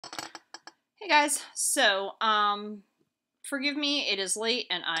Hey guys, forgive me, it is late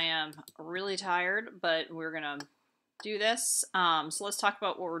and I am really tired, but we're gonna do this. So let's talk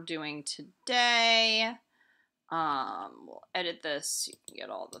about what we're doing today. We'll edit this so you can get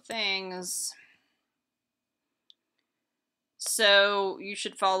all the things. So you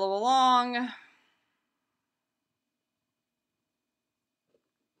should follow along.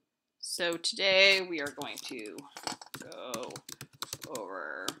 So today we are going to go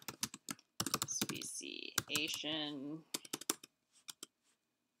over speciation,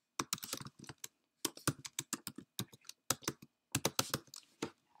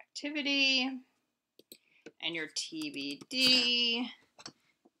 activity, and your TBD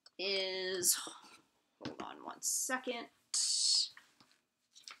is, hold on one second.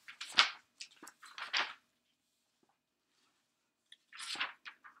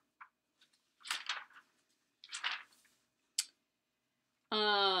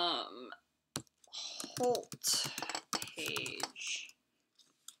 Holt page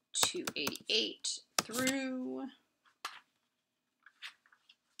 288 through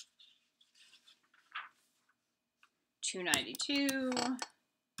 292.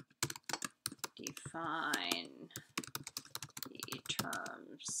 Define the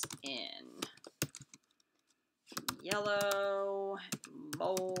terms in yellow,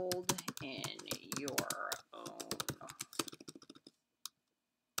 bold in your own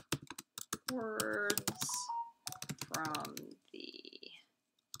words from the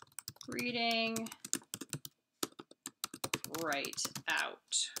reading. Write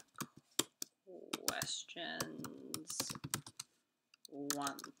out questions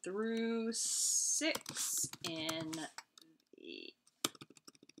 1 through 6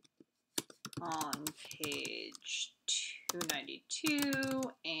 on page 292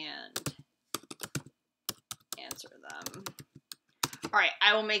 and answer them. All right,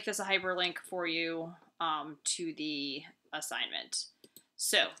 I will make this a hyperlink for you to the assignment.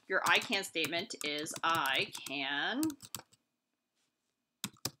 So your I can statement is I can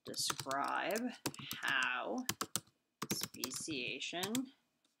describe how speciation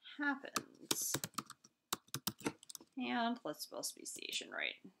happens. And let's spell speciation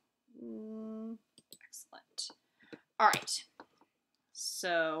right. Excellent. All right,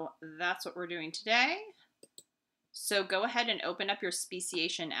 so that's what we're doing today. So go ahead and open up your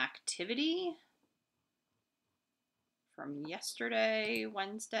speciation activity from yesterday,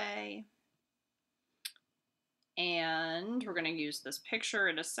 Wednesday. And we're going to use this picture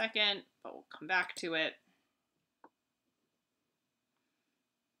in a second, but we'll come back to it.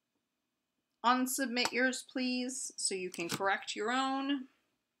 Unsubmit yours, please, so you can correct your own.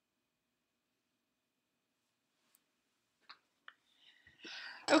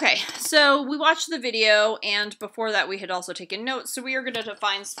 Okay, so we watched the video, and before that we had also taken notes. So we are going to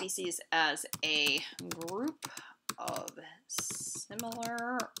define species as a group of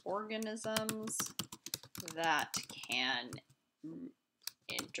similar organisms that can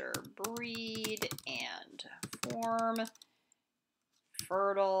interbreed and form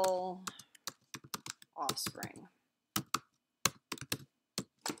fertile offspring.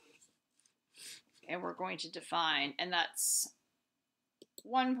 And we're going to define, and that's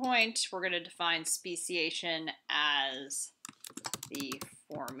one point, we're going to define speciation as the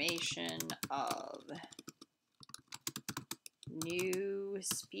formation of new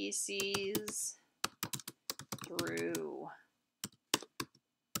species through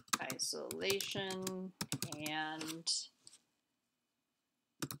isolation and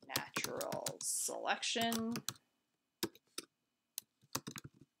natural selection.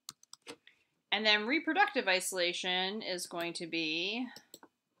 And then reproductive isolation is going to be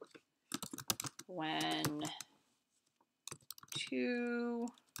when two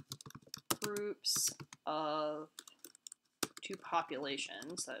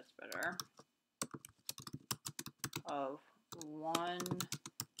populations, that's better, of one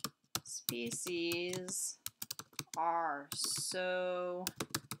species are so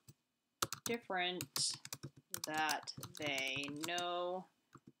different that they no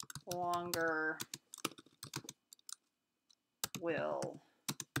longer will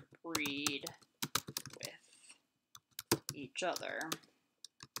breed with each other.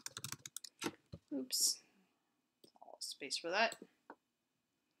 Oops, all space for that.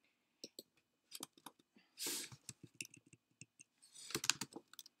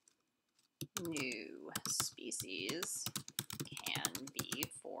 New species can be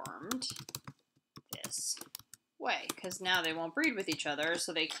formed this way, because now they won't breed with each other,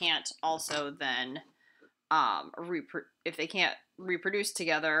 so they can't also then if they can't reproduce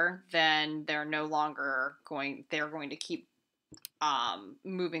together, then they're no longer going to keep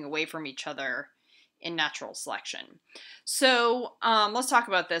moving away from each other in natural selection. So let's talk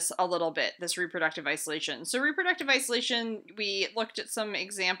about this a little bit, this reproductive isolation. So reproductive isolation, we looked at some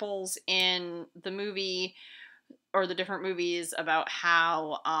examples in the movie or the different movies about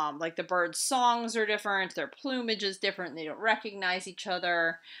how like the birds' songs are different, their plumage is different, they don't recognize each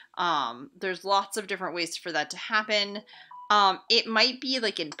other. There's lots of different ways for that to happen. It might be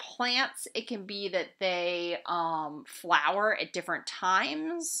like in plants, it can be that they flower at different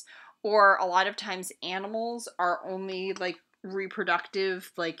times, or a lot of times animals are only like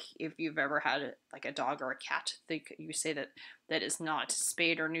reproductive, like if you've ever had like a dog or a cat, you say that is not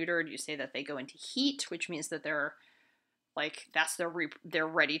spayed or neutered, you say that they go into heat, which means that they're like they're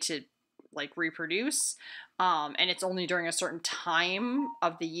ready to like reproduce, and it's only during a certain time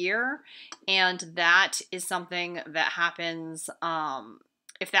of the year, and that is something that happens.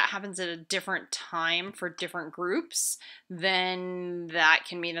 If that happens at a different time for different groups, then that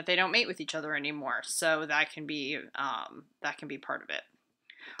can mean that they don't mate with each other anymore. So that can be part of it.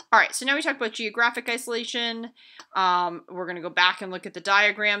 All right, so now we talk about geographic isolation. We're going to go back and look at the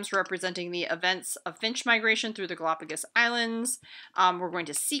diagrams representing the events of finch migration through the Galapagos Islands. We're going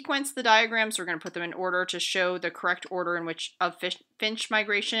to sequence the diagrams. We're going to put them in order to show the correct order in which of finch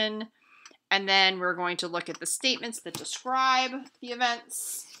migration. And then we're going to look at the statements that describe the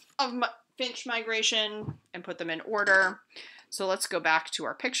events of finch migration and put them in order. So let's go back to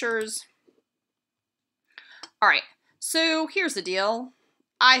our pictures. All right, so here's the deal.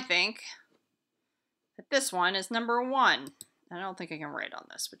 I think that this one is number 1. I don't think I can write on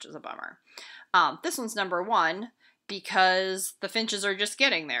this, which is a bummer. This one's number 1 because the finches are just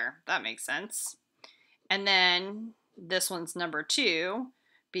getting there. That makes sense. And then this one's number 2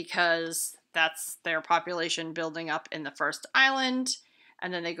 because that's their population building up in the first island.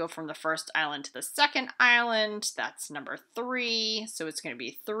 And then they go from the first island to the second island. That's number 3. So it's going to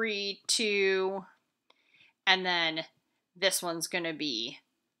be 3, 2. And then this one's going to be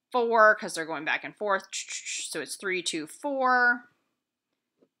 4 because they're going back and forth. So it's 3, 2, 4.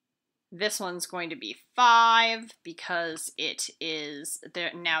 This one's going to be 5 because it is,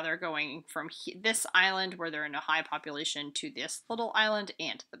 now they're going from this island where they're in a high population to this little island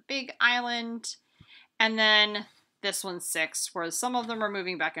and the big island. And then this one's 6 where some of them are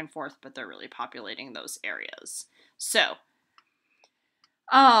moving back and forth, but they're really populating those areas. So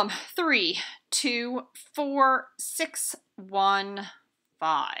 3, 2, 4, 6, 1,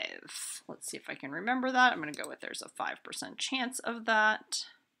 5. Let's see if I can remember that. I'm going to go with there's a 5% chance of that.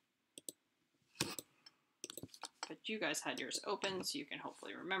 But you guys had yours open, so you can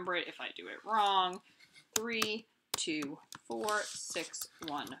hopefully remember it if I do it wrong. 3, 2, 4, 6,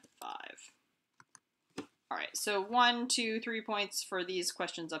 1, 5. All right, so 1, 2, 3 points for these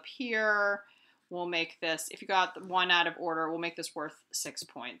questions up here. We'll make this, if you got 1 out of order, we'll make this worth 6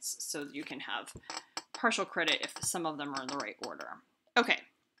 points so you can have partial credit if some of them are in the right order. Okay,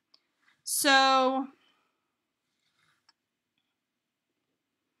 so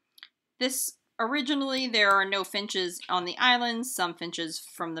this originally there are no finches on the islands. Some finches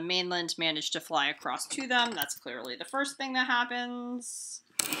from the mainland managed to fly across to them. That's clearly the first thing that happens.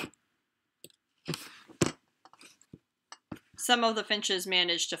 Some of the finches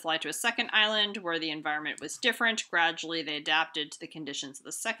managed to fly to a second island where the environment was different. Gradually, they adapted to the conditions of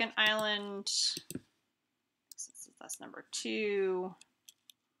the second island. That's number 2.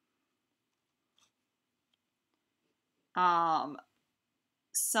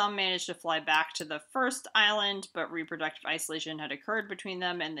 Some managed to fly back to the first island, but reproductive isolation had occurred between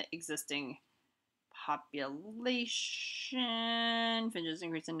them and the existing population. Finches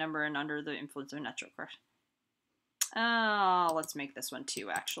increased in number and under the influence of natural correction. Oh, let's make this one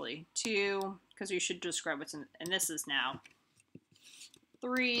 2, actually. 2, because you should describe what's in, and this is now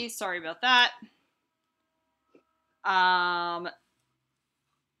 3. Sorry about that. Oh, I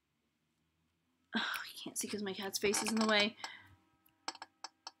can't see because my cat's face is in the way.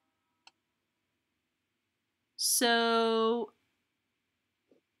 So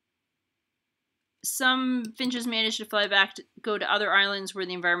some finches managed to fly back to go to other islands where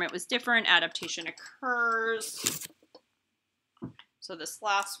the environment was different. Adaptation occurs. So this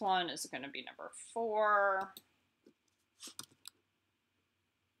last one is going to be number 4.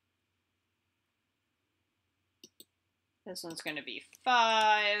 This one's going to be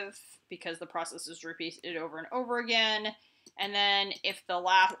 5 because the process is repeated over and over again. And then if the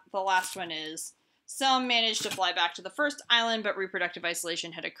last one is some managed to fly back to the first island, but reproductive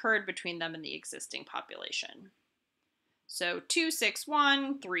isolation had occurred between them and the existing population. So 2, 6,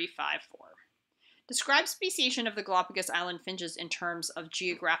 1, 3, 5, 4. Describe speciation of the Galapagos Island finches in terms of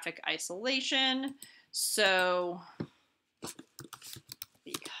geographic isolation. So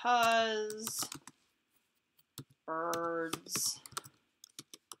because birds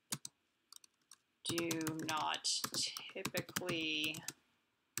do not typically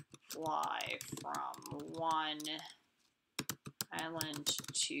fly from one island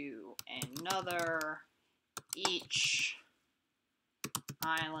to another. Each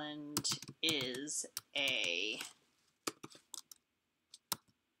island is a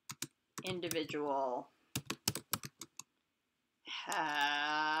individual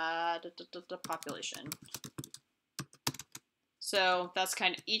population. So that's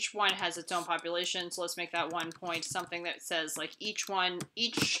kind of, each one has its own population. So let's make that one point something that says like each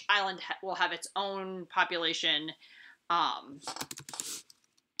island will have its own population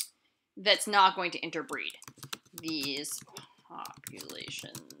that's not going to interbreed. These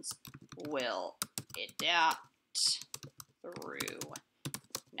populations will adapt through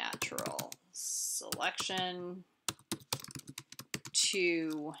natural selection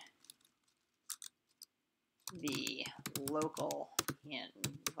to the local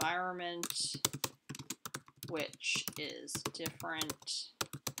environment, which is different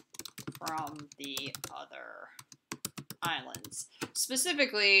from the other islands.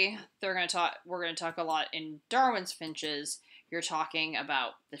 Specifically, we're going to talk a lot in Darwin's finches. You're talking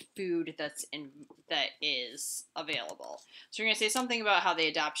about the food that is available. So you're going to say something about how they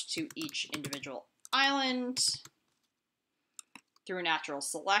adapt to each individual island through natural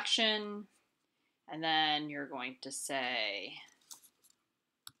selection. And then you're going to say,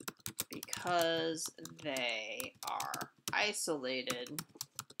 because they are isolated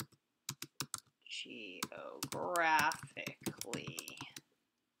geographically,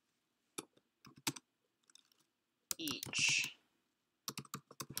 each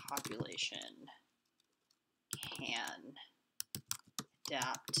population can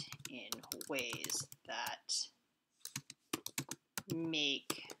adapt in ways that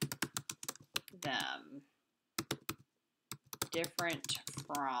make them different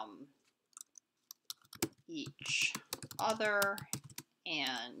from each other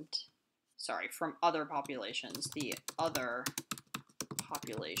from other populations, the other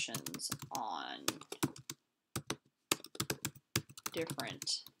populations on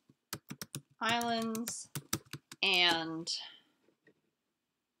different islands, and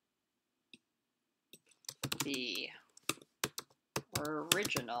the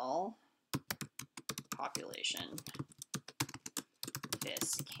original population.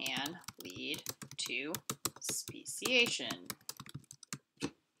 This can lead to speciation.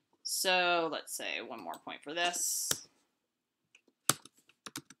 So let's say one more point for this.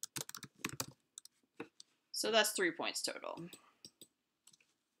 So that's 3 points total.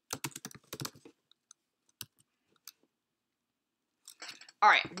 All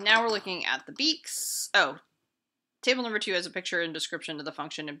right, now we're looking at the beaks. Oh, table number 2 has a picture and description of the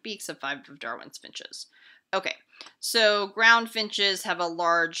function and beaks of 5 of Darwin's finches. Okay, so ground finches have a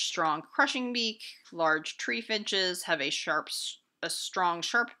large, strong crushing beak. Large tree finches have a strong,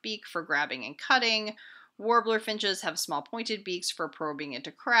 sharp beak for grabbing and cutting. Warbler finches have small pointed beaks for probing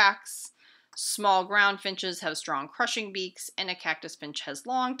into cracks. Small ground finches have strong crushing beaks, and a cactus finch has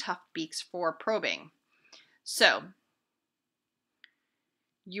long, tough beaks for probing. So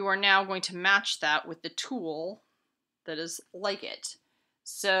you are now going to match that with the tool that is like it.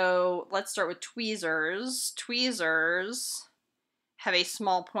 So let's start with tweezers. Tweezers have a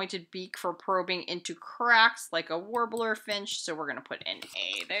small pointed beak for probing into cracks like a warbler finch, so we're going to put an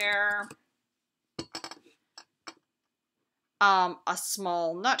A there. A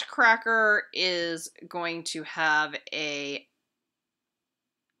small nutcracker is going to have a,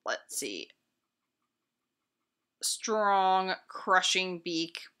 let's see, strong crushing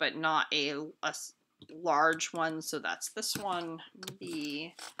beak, but not a large one, so that's this one.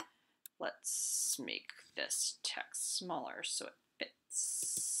 B. Let's make this text smaller so it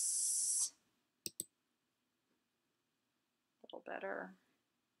fits a little better.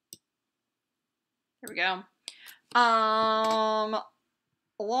 Here we go.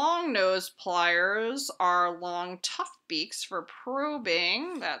 Long nose pliers are long, tough beaks for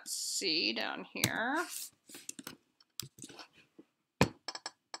probing. That's C down here.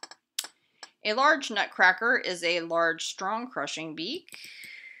 A large nutcracker is a large, strong crushing beak.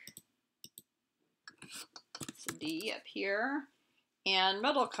 It's a D up here. And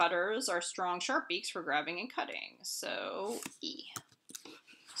metal cutters are strong, sharp beaks for grabbing and cutting. So E.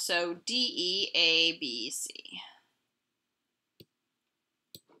 So D, E, A, B, C.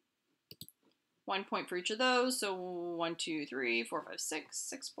 1 point for each of those. So 1, 2, 3, 4, 5, 6.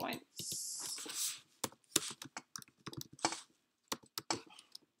 6 points.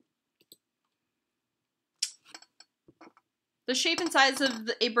 The shape and size of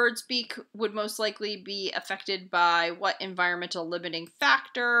a bird's beak would most likely be affected by what environmental limiting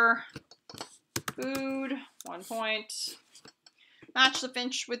factor? Food, 1 point. Match the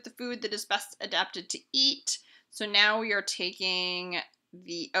finch with the food that is best adapted to eat. So now we are taking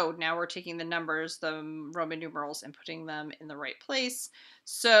now we're taking the numbers, the Roman numerals, and putting them in the right place.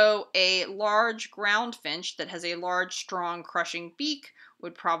 So a large ground finch that has a large, strong, crushing beak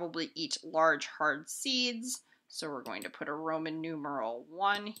would probably eat large, hard seeds. So we're going to put a Roman numeral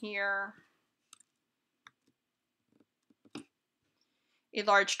 1 here. A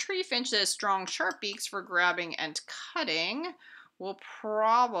large tree finch that has strong, sharp beaks for grabbing and cutting will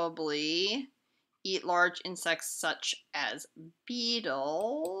probably eat large insects such as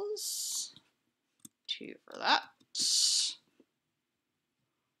beetles. 2 for that.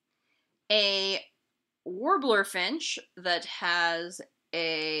 A warbler finch that has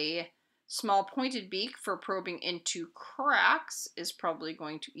a small pointed beak for probing into cracks is probably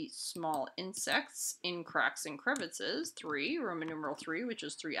going to eat small insects in cracks and crevices. 3, Roman numeral 3, which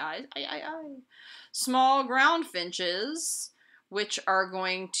is 3 eyes. Small ground finches, which are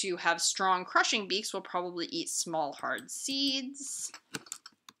going to have strong crushing beaks, will probably eat small hard seeds.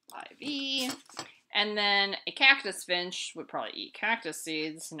 5E. And then a cactus finch would probably eat cactus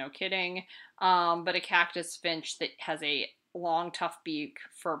seeds, no kidding. But a cactus finch that has a long, tough beak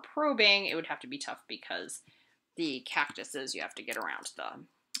for probing, it would have to be tough because the cactuses, you have to get around the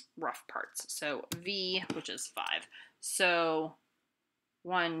rough parts. So V, which is 5. So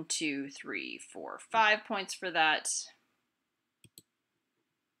 1, 2, 3, 4, 5 points for that.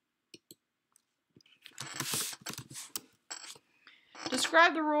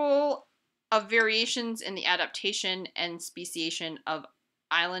 Describe the role of variations in the adaptation and speciation of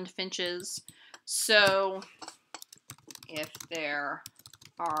island finches. So if there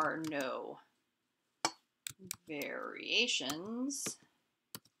are no variations,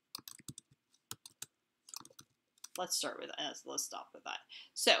 let's start with that. Let's stop with that.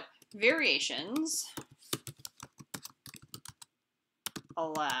 So variations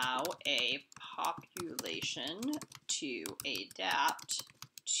allow a population to adapt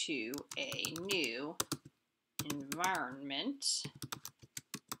to a new environment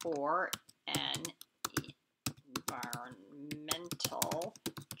or an environmental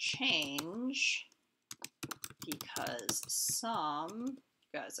change because some,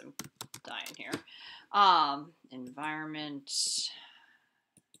 guys, I'm dying here,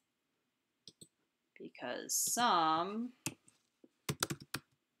 because some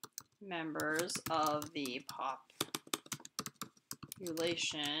members of the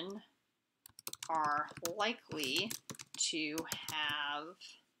population are likely to have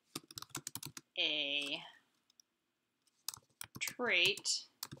a trait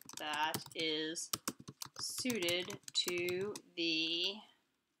that is suited to the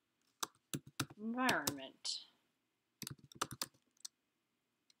environment.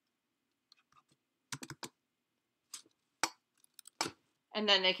 And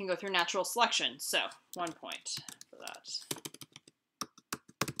then they can go through natural selection. So 1 point for that.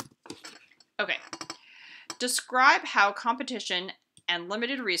 Okay. Describe how competition and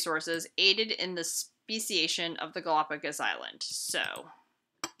limited resources aided in the speciation of the Galapagos Island. So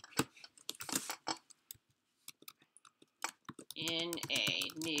in a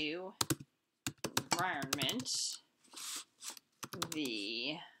new environment,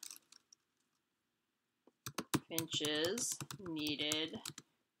 the finches needed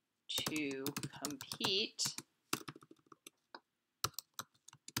to compete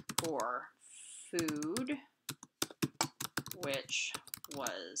for food, which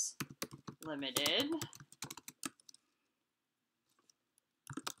was limited,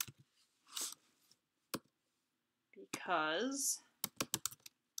 because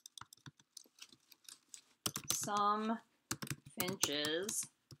some finches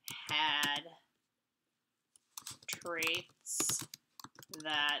had traits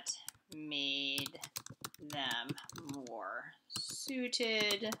that made them more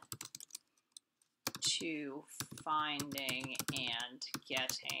suited to finding and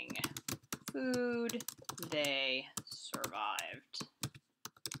getting food. They survived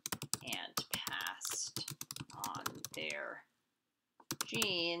and passed on their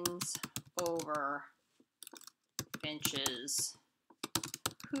genes over finches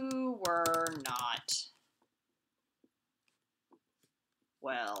who were not,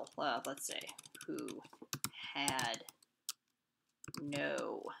 well, let's say, who had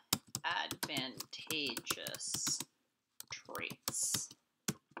no advantageous traits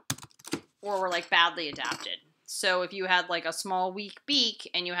or were like badly adapted. So if you had like a small weak beak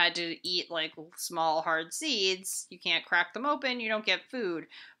and you had to eat like small hard seeds, you can't crack them open, you don't get food.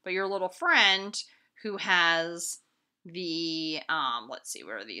 But your little friend who has the let's see,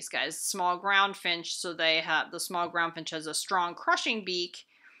 where are these guys? Small ground finch, so the small ground finch has a strong crushing beak.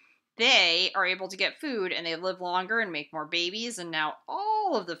 They are able to get food and they live longer and make more babies, and now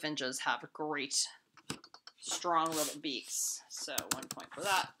all of the finches have great strong little beaks. So 1 point for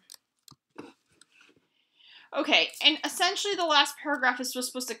that. Okay, and essentially the last paragraph is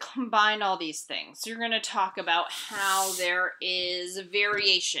supposed to combine all these things. So you're going to talk about how there is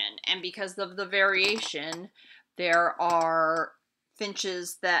variation, and because of the variation, there are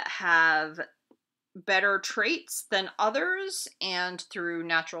finches that have better traits than others, and through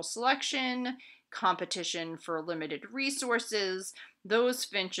natural selection, competition for limited resources, those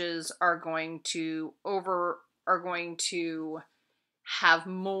finches are going to have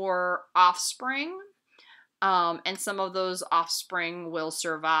more offspring. And some of those offspring will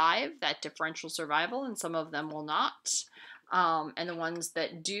survive, that differential survival, and some of them will not. And the ones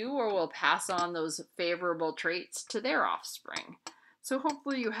that do or will pass on those favorable traits to their offspring. So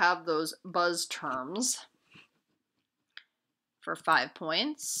hopefully you have those buzz terms for 5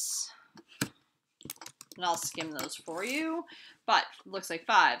 points. And I'll skim those for you. But looks like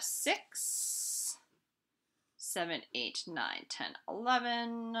 5, 6, 7, 8, 9, 10,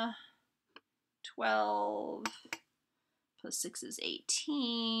 11, 12, plus 6 is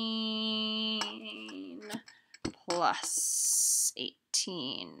 18, plus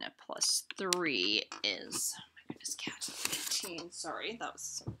 18, plus 3 is, oh my goodness, cat, 18, sorry, that was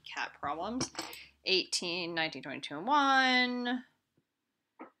some cat problems, 18, 19, 22, and 1,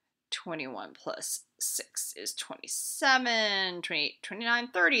 21 plus 6 is 27, 28, 29,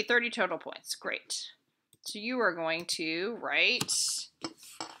 30, 30 total points, great. So you are going to write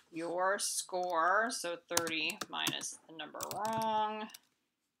your score, so 30 minus the number wrong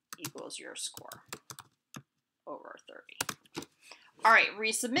equals your score over 30. All right,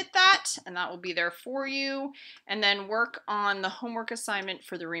 resubmit that, and that will be there for you. And then work on the homework assignment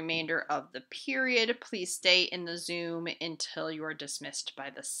for the remainder of the period. Please stay in the Zoom until you are dismissed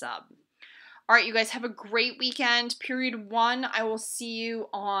by the sub. All right, you guys have a great weekend. Period 1, I will see you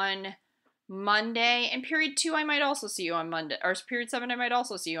on Monday, and period 2 I might also see you on Monday, or period 7 I might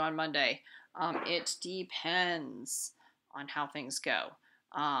also see you on Monday. It depends on how things go.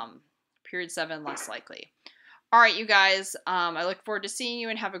 Period 7 less likely. All right, you guys, I look forward to seeing you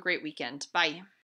and have a great weekend. Bye.